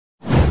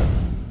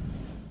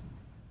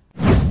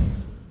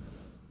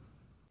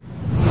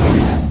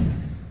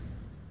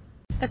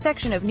A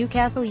section of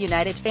Newcastle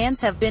United fans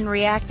have been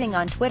reacting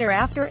on Twitter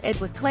after it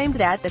was claimed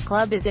that the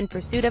club is in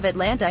pursuit of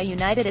Atlanta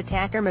United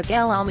attacker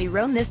Miguel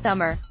Almiron this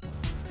summer.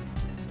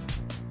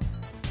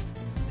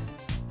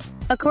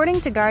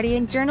 According to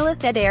Guardian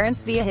journalist Ed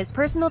Aarons via his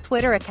personal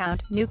Twitter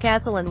account,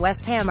 Newcastle and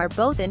West Ham are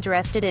both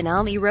interested in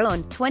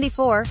Almiron,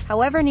 24,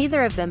 however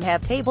neither of them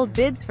have tabled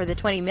bids for the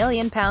 £20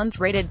 million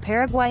rated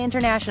Paraguay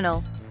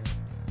international.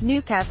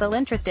 Newcastle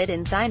interested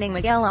in signing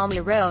Miguel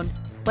Almiron.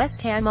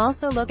 West Ham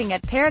also looking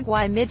at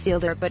Paraguay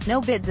midfielder but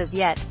no bids as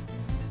yet.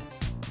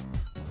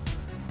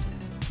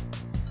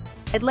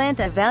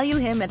 Atlanta value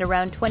him at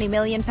around £20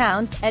 million,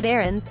 Ed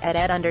Aarons, at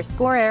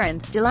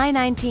 @Ed_Aarons, July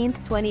 19,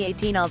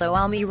 2018. Although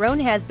Almiron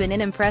has been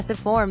in impressive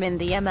form in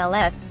the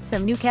MLS,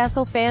 some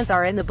Newcastle fans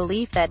are in the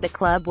belief that the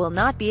club will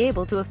not be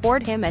able to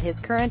afford him at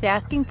his current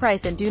asking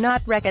price and do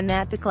not reckon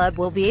that the club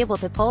will be able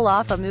to pull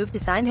off a move to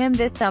sign him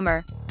this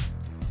summer.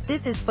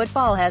 This is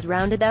Football has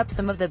rounded up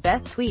some of the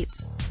best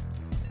tweets.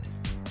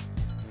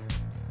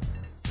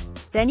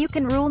 Then you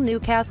can rule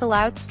Newcastle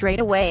out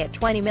straight away at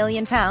 £20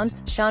 million,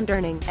 Sean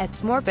Durning, at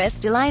Smorpeth,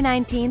 July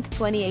 19,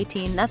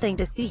 2018. Nothing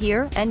to see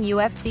here,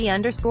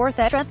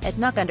 NUFC_Thetrath, at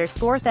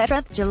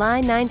Nuck_Thetrath, July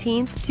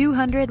 19,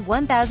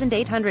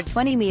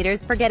 201,820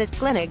 meters. Forget it,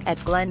 Glennig, at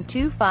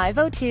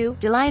Glenn2502,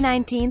 July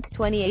 19,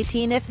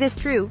 2018. If this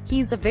true,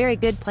 he's a very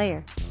good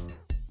player.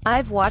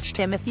 I've watched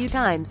him a few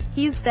times,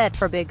 he's set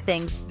for big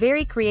things,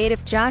 very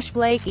creative. Josh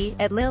Blakey,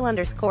 at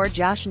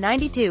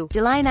Lil_Josh92,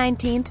 July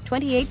 19,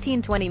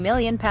 2018. £20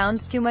 million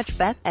too much.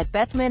 Beth, at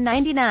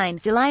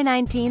Bethman99, July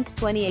 19,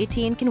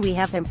 2018. Can we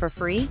have him for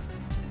free?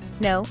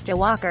 No. Joe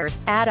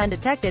Walkers, at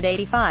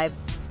Undetected85,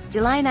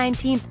 July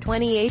 19,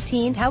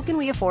 2018. How can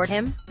we afford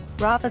him?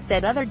 Rafa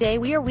said other day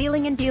we are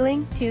wheeling and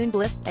dealing. Toon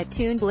Bliss, at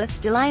Toon Bliss,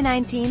 July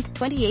 19,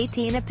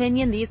 2018.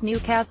 Opinion: these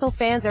Newcastle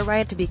fans are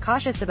right to be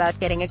cautious about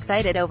getting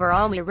excited over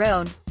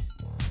Almiron.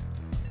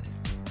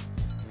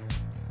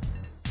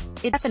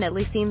 It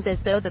definitely seems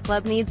as though the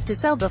club needs to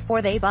sell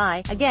before they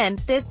buy, again,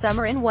 this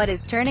summer in what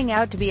is turning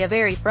out to be a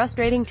very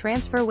frustrating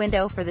transfer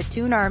window for the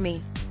Toon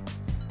Army.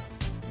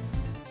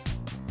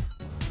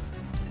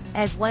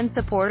 As one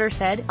supporter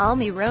said,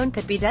 Almiron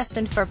could be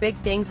destined for big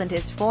things and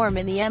his form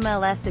in the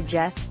MLS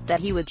suggests that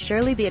he would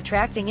surely be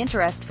attracting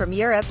interest from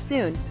Europe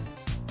soon.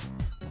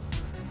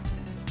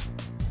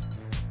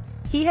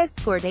 He has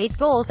scored 8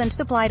 goals and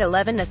supplied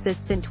 11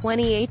 assists in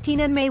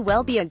 2018 and may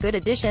well be a good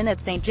addition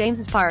at St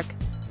James's Park.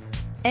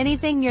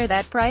 Anything near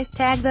that price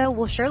tag though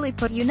will surely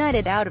put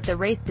United out of the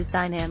race to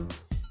sign him.